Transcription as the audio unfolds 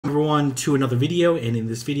everyone to another video, and in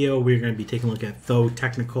this video we're going to be taking a look at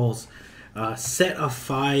ThoTechtical's set of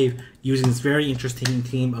 5 using this very interesting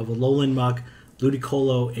team of Alolan Muk,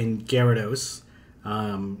 Ludicolo, and Gyarados.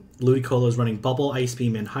 Ludicolo is running Bubble, Ice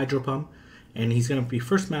Beam, and Hydro Pump, and he's going to be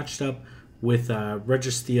first matched up with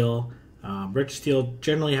Registeel. Registeel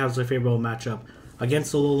generally has a favorable matchup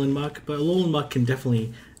against Alolan Muk, but Alolan Muk can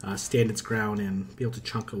definitely stand its ground and be able to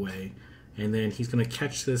chunk away. And then he's going to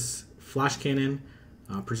catch this Flash Cannon,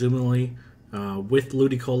 presumably, with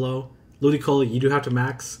Ludicolo. Ludicolo, you do have to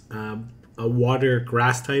max a water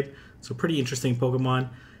grass type, so pretty interesting Pokemon.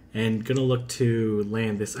 And going to look to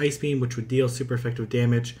land this Ice Beam, which would deal super effective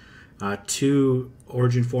damage to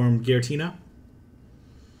Origin Form Giratina.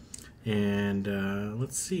 And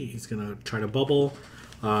let's see, he's going to try to Bubble.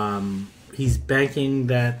 He's banking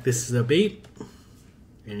that this is a bait,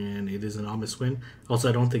 and it is an Ominous Wind. Also,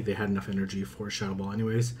 I don't think they had enough energy for a Shadow Ball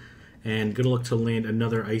anyways. And going to look to land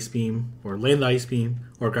another Ice Beam, or land the Ice Beam,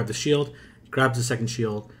 or grab the shield. Grabs the second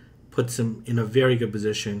shield, puts him in a very good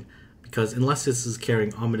position, because unless this is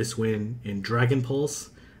carrying Ominous Wind and Dragon Pulse,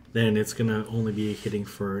 then it's going to only be hitting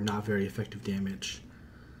for not very effective damage.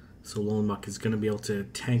 So Alolan Muk is going to be able to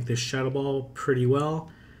tank this Shadow Ball pretty well,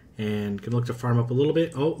 and going to look to farm up a little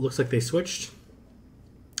bit. Oh, looks like they switched.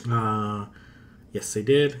 Yes, they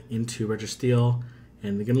did, into Registeel.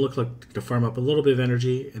 And they're going to look like to farm up a little bit of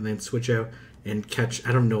energy and then switch out and catch.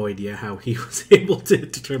 I have no idea how he was able to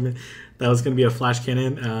determine that was going to be a Flash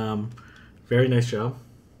Cannon. Very nice job.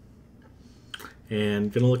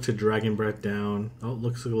 And going to look to Dragon Breath down. Oh,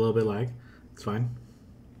 looks like a little bit lag. It's fine.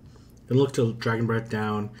 Going to look to Dragon Breath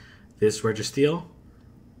down this Registeel.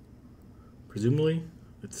 Presumably.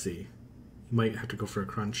 Let's see. He might have to go for a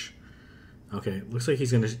crunch. Okay, looks like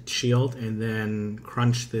he's going to shield and then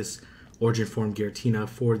crunch this Origin Form Giratina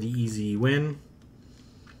for the easy win.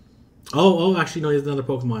 Oh, actually, no, he has another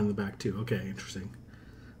Pokemon in the back, too. Okay, interesting.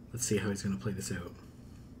 Let's see how he's going to play this out.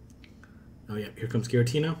 Oh, yeah, here comes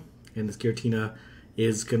Giratina. And this Giratina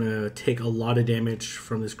is going to take a lot of damage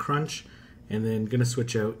from this crunch, and then going to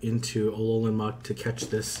switch out into Alolan Muk to catch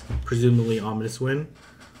this presumably Ominous Wind.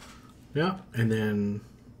 Yeah, and then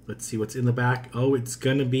let's see what's in the back. Oh, it's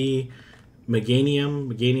going to be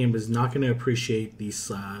Meganium. Meganium is not going to appreciate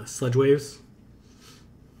these Sludge Waves.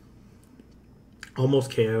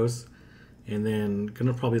 Almost KOs. And then going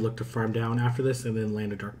to probably look to farm down after this and then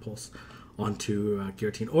land a Dark Pulse onto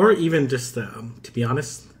Giratina. Or even just, to be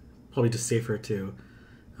honest, probably just safer to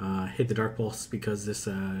hit the Dark Pulse because this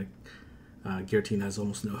Giratina has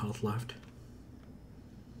almost no health left.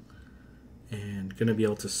 And going to be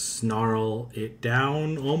able to snarl it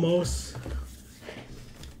down almost.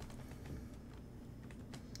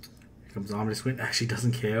 Comes Ominous Wind. Actually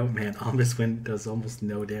doesn't KO. Man, Ominous Wind does almost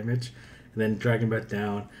no damage. And then Dragon Breath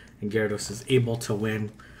down, and Gyarados is able to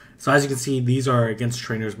win. So as you can see, these are against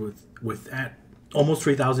trainers with at almost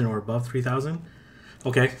 3,000 or above 3,000.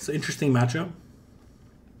 Okay, so interesting matchup.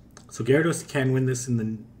 So Gyarados can win this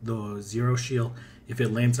in the Zero Shield if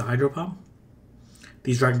it lands a Hydro Pump.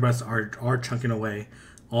 These Dragon Breaths are chunking away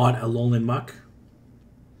on Alolan Muk.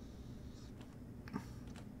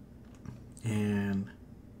 And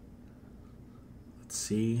let's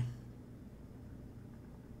see.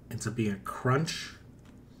 Ends up being a crunch.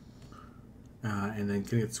 And then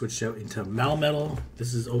getting it switched out into Melmetal.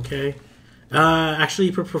 This is okay. Actually,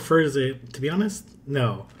 he prefers it, to be honest.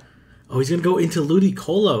 No. Oh, he's going to go into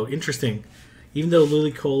Ludicolo. Interesting. Even though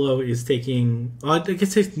Ludicolo is taking... I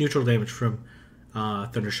guess it takes neutral damage from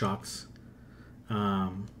Thunder Shocks.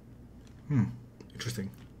 Interesting.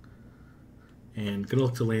 And going to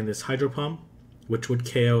look to land this Hydro Pump, which would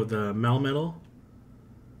KO the Melmetal.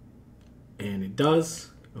 And it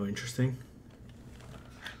does. Oh, interesting.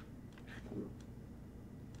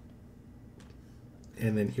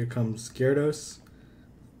 And then here comes Gyarados.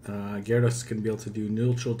 Gyarados is going to be able to do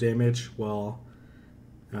neutral damage while...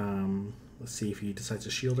 let's see if he decides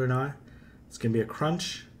to shield or not. It's going to be a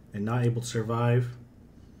crunch and not able to survive.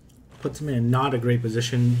 Puts him in not a great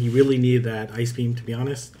position. He really needed that Ice Beam, to be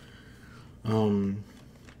honest. And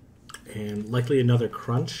likely another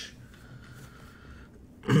crunch.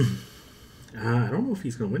 I don't know if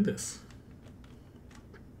he's going to win this.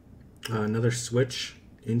 Another switch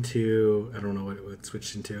into... I don't know what it would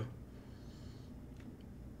switch into.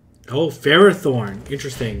 Oh, Ferrothorn.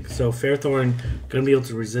 Interesting. So Ferrothorn going to be able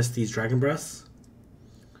to resist these Dragon Breaths.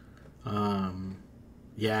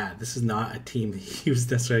 Yeah, this is not a team he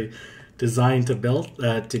was necessarily designed to build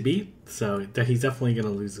to beat. So he's definitely going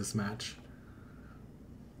to lose this match.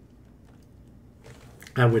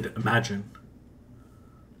 I would imagine.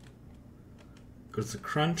 Goes to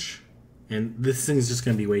crunch. And this thing is just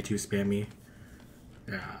going to be way too spammy.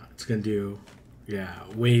 Yeah, it's gonna do, yeah,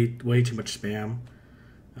 way too much spam.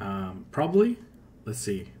 Probably. Let's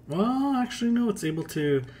see. Well, actually, no. It's able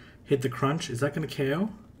to hit the crunch. Is that gonna KO?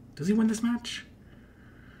 Does he win this match?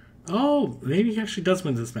 Oh, maybe he actually does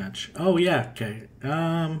win this match. Oh yeah. Okay.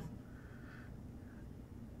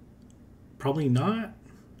 Probably not.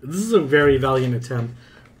 This is a very valiant attempt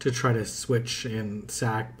to try to switch and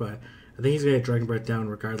sack, but I think he's gonna get Dragon Breath down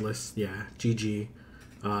regardless. Yeah, GG.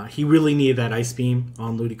 He really needed that Ice Beam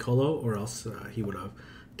on Ludicolo, or else he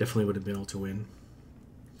definitely would have been able to win.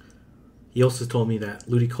 He also told me that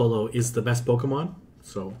Ludicolo is the best Pokemon,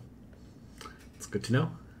 so it's good to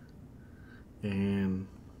know. And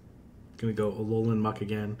gonna go Alolan Muck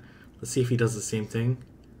again. Let's see if he does the same thing.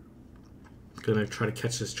 Gonna try to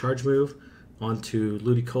catch this charge move onto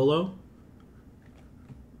Ludicolo.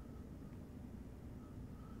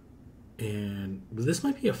 And this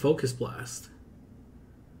might be a Focus Blast.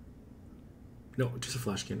 No, just a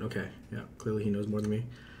Flash Cannon. Okay, yeah, clearly he knows more than me.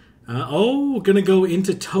 Gonna go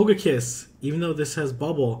into Togekiss, even though this has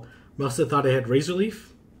Bubble. Must have thought I had Razor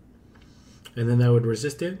Leaf, and then that would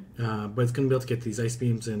resist it. But it's gonna be able to get these Ice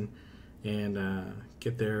Beams and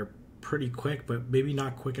get there pretty quick, but maybe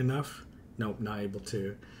not quick enough. Nope, not able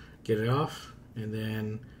to get it off. And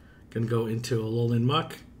then gonna go into Alolan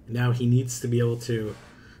Muck. Now he needs to be able to.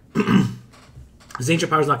 His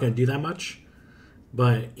Ancient Power is not going to do that much,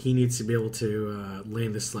 but he needs to be able to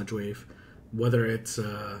land this Sludge Wave, whether it's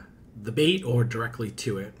the bait or directly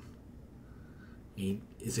to it. He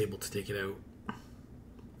is able to take it out.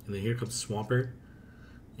 And then here comes Swampert.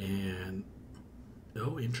 And,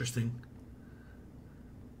 oh, interesting.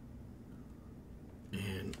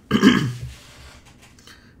 And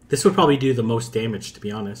this would probably do the most damage, to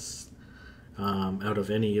be honest, out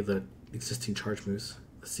of any of the existing charge moves.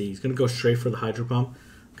 Let's see, he's going to go straight for the Hydro Pump.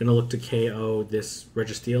 Going to look to KO this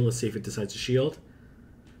Registeel. Let's see if it decides to shield.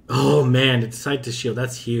 Oh man, it decided to shield.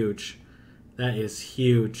 That's huge. That is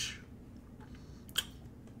huge.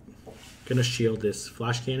 Going to shield this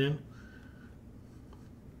Flash Cannon.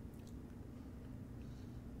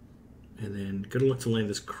 And then going to look to land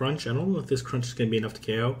this Crunch. I don't know if this Crunch is going to be enough to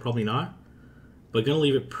KO. Probably not. But going to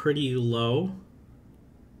leave it pretty low.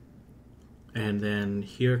 And then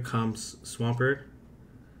here comes Swampert.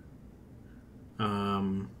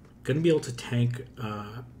 Going to be able to tank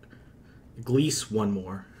at least one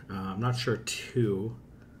more. I'm not sure, two.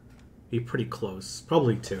 Be pretty close.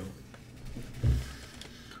 Probably two.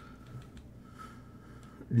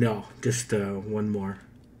 No, just one more.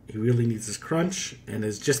 He really needs this Crunch and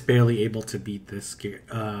is just barely able to beat this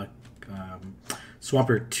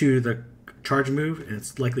Swampert to the charge move, and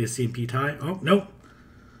it's likely a CMP tie. Oh, no.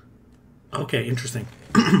 Okay, interesting.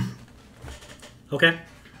 Okay.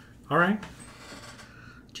 All right.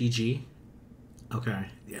 GG. Okay.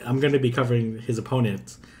 I'm going to be covering his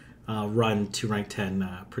opponent's run to rank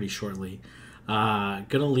 10 pretty shortly. Going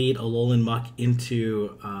to lead Alolan Muck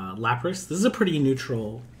into Lapras. This is a pretty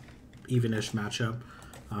neutral, even-ish matchup.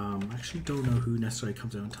 I actually don't know who necessarily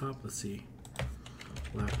comes out on top. Let's see.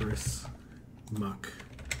 Lapras, Muck.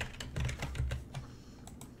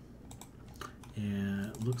 And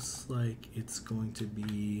it looks like it's going to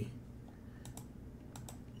be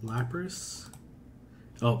Lapras.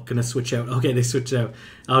 Oh, gonna switch out. Okay, they switched out.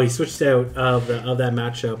 Oh, he switched out of that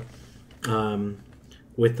matchup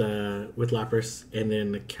with Lapras, and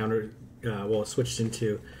then the counter. It switched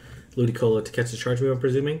into Ludicolo to catch the charge move, I'm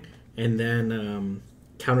presuming, and then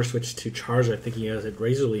counter switched to Charizard, thinking he has a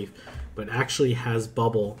Razor Leaf, but actually has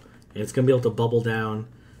Bubble, and it's gonna be able to bubble down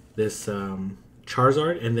this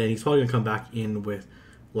Charizard, and then he's probably gonna come back in with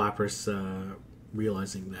Lapras,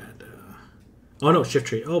 realizing that. Oh no, Shift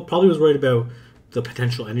Tree. Oh, probably was worried about the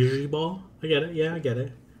potential Energy Ball. I get it. Yeah, I get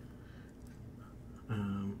it.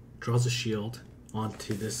 Draws a shield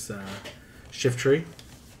onto this Shift Tree.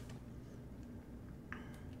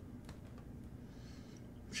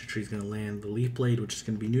 Shift Tree's going to land the Leaf Blade, which is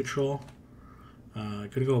going to be neutral. Going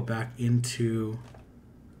to go back into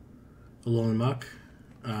Alolan Muck.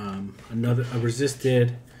 A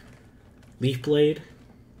resisted Leaf Blade.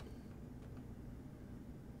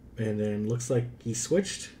 And then looks like he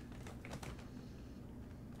switched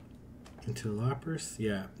into Lapras.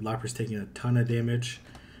 Yeah, Lapras taking a ton of damage.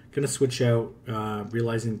 Gonna switch out,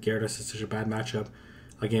 realizing Gyarados is such a bad matchup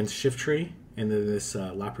against Shift Tree, and then this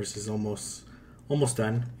Lapras is almost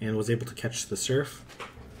done, and was able to catch the Surf,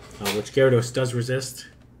 which Gyarados does resist,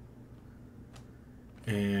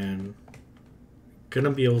 and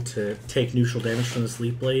gonna be able to take neutral damage from this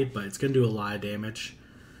Leaf Blade, but it's gonna do a lot of damage,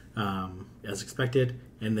 as expected.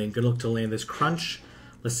 And then gonna look to land this Crunch.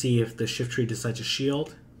 Let's see if the Shift Tree decides to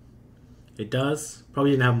shield. It does.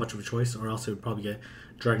 Probably didn't have much of a choice, or else it would probably get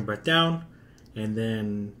Dragon Breath down. And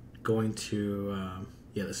then going to...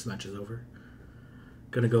 yeah, this match is over.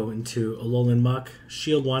 Going to go into Alolan Muck,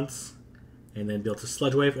 shield once, and then be able to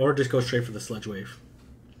Sludge Wave, or just go straight for the Sludge Wave.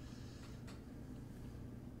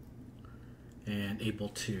 And able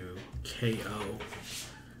to KO.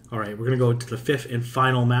 Alright, we're going to go to the 5th and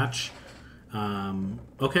final match.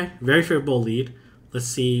 Okay, very favorable lead. Let's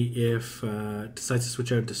see if decides to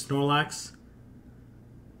switch out into Snorlax.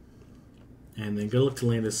 And then good luck to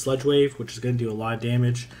land this Sludge Wave, which is going to do a lot of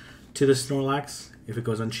damage to the Snorlax if it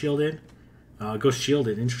goes unshielded. It goes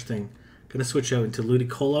shielded, interesting. Going to switch out into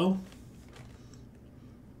Ludicolo.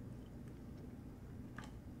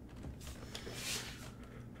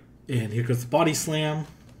 And here goes the Body Slam.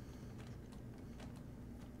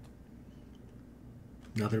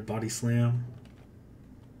 Another Body Slam.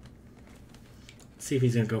 Let's see if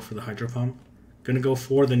he's going to go for the Hydro Pump. Going to go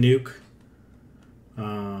for the Nuke.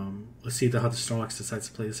 Let's see how the Snorlax decides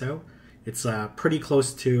to play this out. It's pretty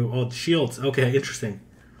close to... Oh, shields. Okay, interesting.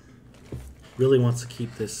 Really wants to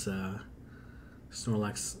keep this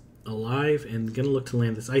Snorlax alive. And going to look to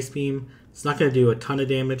land this Ice Beam. It's not going to do a ton of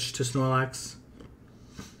damage to Snorlax.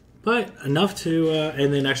 But enough to...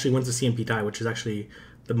 and then actually wins the CMP tie, which is actually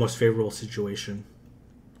the most favorable situation.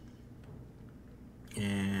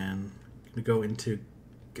 And going to go into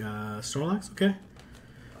Snorlax. Okay.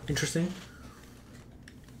 Interesting.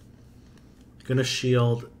 Going to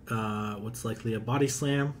shield what's likely a Body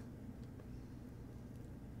Slam.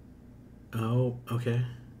 Oh, okay.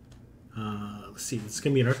 Let's see. It's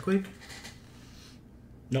going to be an Earthquake?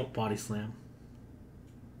 Nope, Body Slam.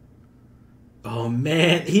 Oh,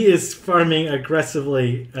 man. He is farming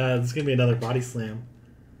aggressively. There's going to be another Body Slam.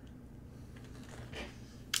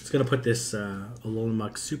 It's going to put this Alolan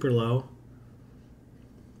Muck super low.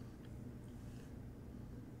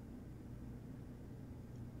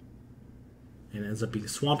 And it ends up being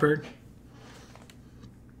Swampert.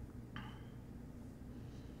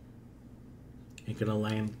 And gonna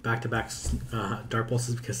land back-to-back Dark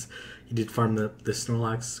Pulses because he did farm the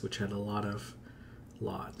Snorlax, which had a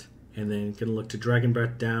lot. And then gonna look to Dragon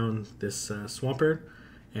Breath down this Swampert.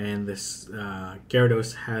 And this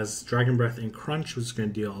Gyarados has Dragon Breath and Crunch, which is gonna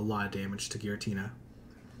deal a lot of damage to Giratina.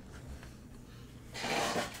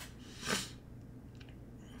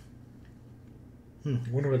 I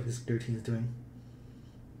wonder what this Giratina is doing.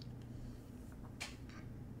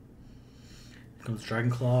 Here comes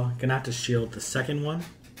Dragon Claw. Gonna have to shield the second one.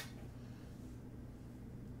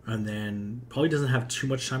 And then probably doesn't have too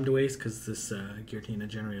much time to waste because this Giratina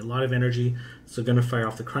generated a lot of energy. So gonna fire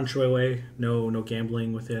off the Crunch right away. No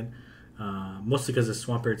gambling with it. Mostly because the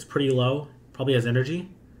Swampert's pretty low. Probably has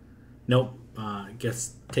energy. Nope.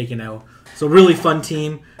 Gets taken out. So really fun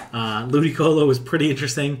team. Ludicolo was pretty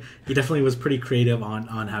interesting. He definitely was pretty creative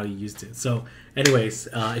on how he used it. So anyways,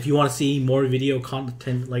 if you want to see more video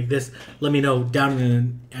content like this, let me know down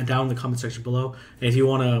in the comment section below. And if you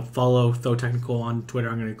want to follow ThoTechtical on Twitter,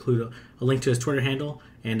 I'm going to include a link to his Twitter handle.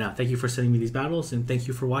 And thank you for sending me these battles, and thank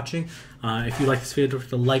you for watching. If you like this video, don't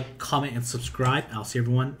forget to like, comment, and subscribe. I'll see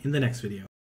everyone in the next video.